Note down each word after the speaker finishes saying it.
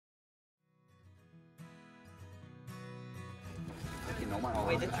Oh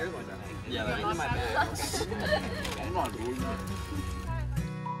wait, that's your one. Yeah, that's in my bag. Come on, dude.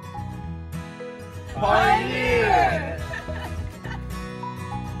 Pioneer!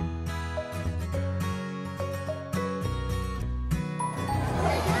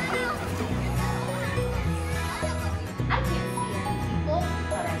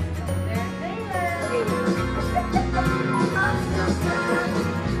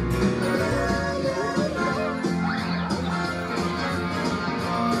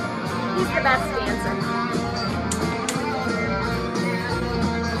 He's the best dancer.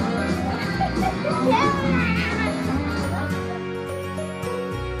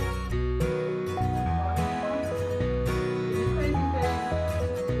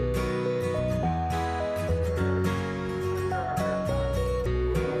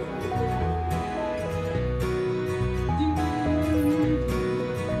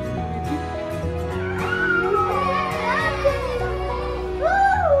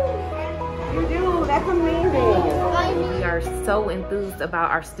 That's amazing. We are so enthused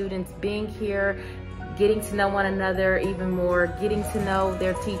about our students being here, getting to know one another even more, getting to know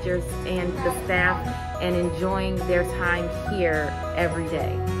their teachers and the staff, and enjoying their time here every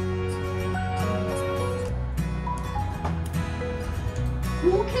day.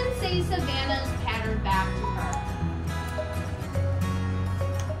 Who can say Savannah's pattern back to her?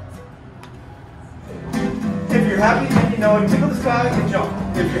 If you're happy and you know it, tickle the sky and jump.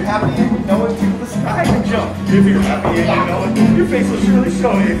 If you're happy and you know it, tickle the sky and jump. If you're happy and you know it, your face will surely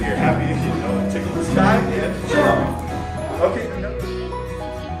show it. If you're happy and you know it, tickle the sky and jump. Okay.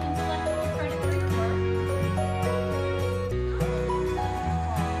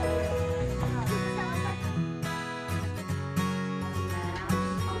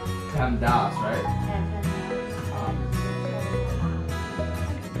 PEMDAS, right?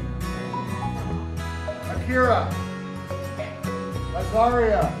 Akira,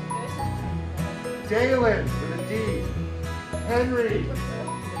 Lazaria, Dalen with a D, Henry,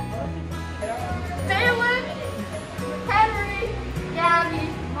 Dalen, Henry, Gabby.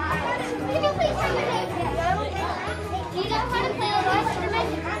 Can you please tell me Do you know how to play a rock instrument?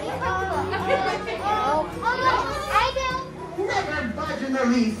 I do. Never budge in the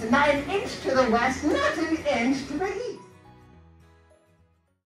least, not an inch to the west, not an inch to the east.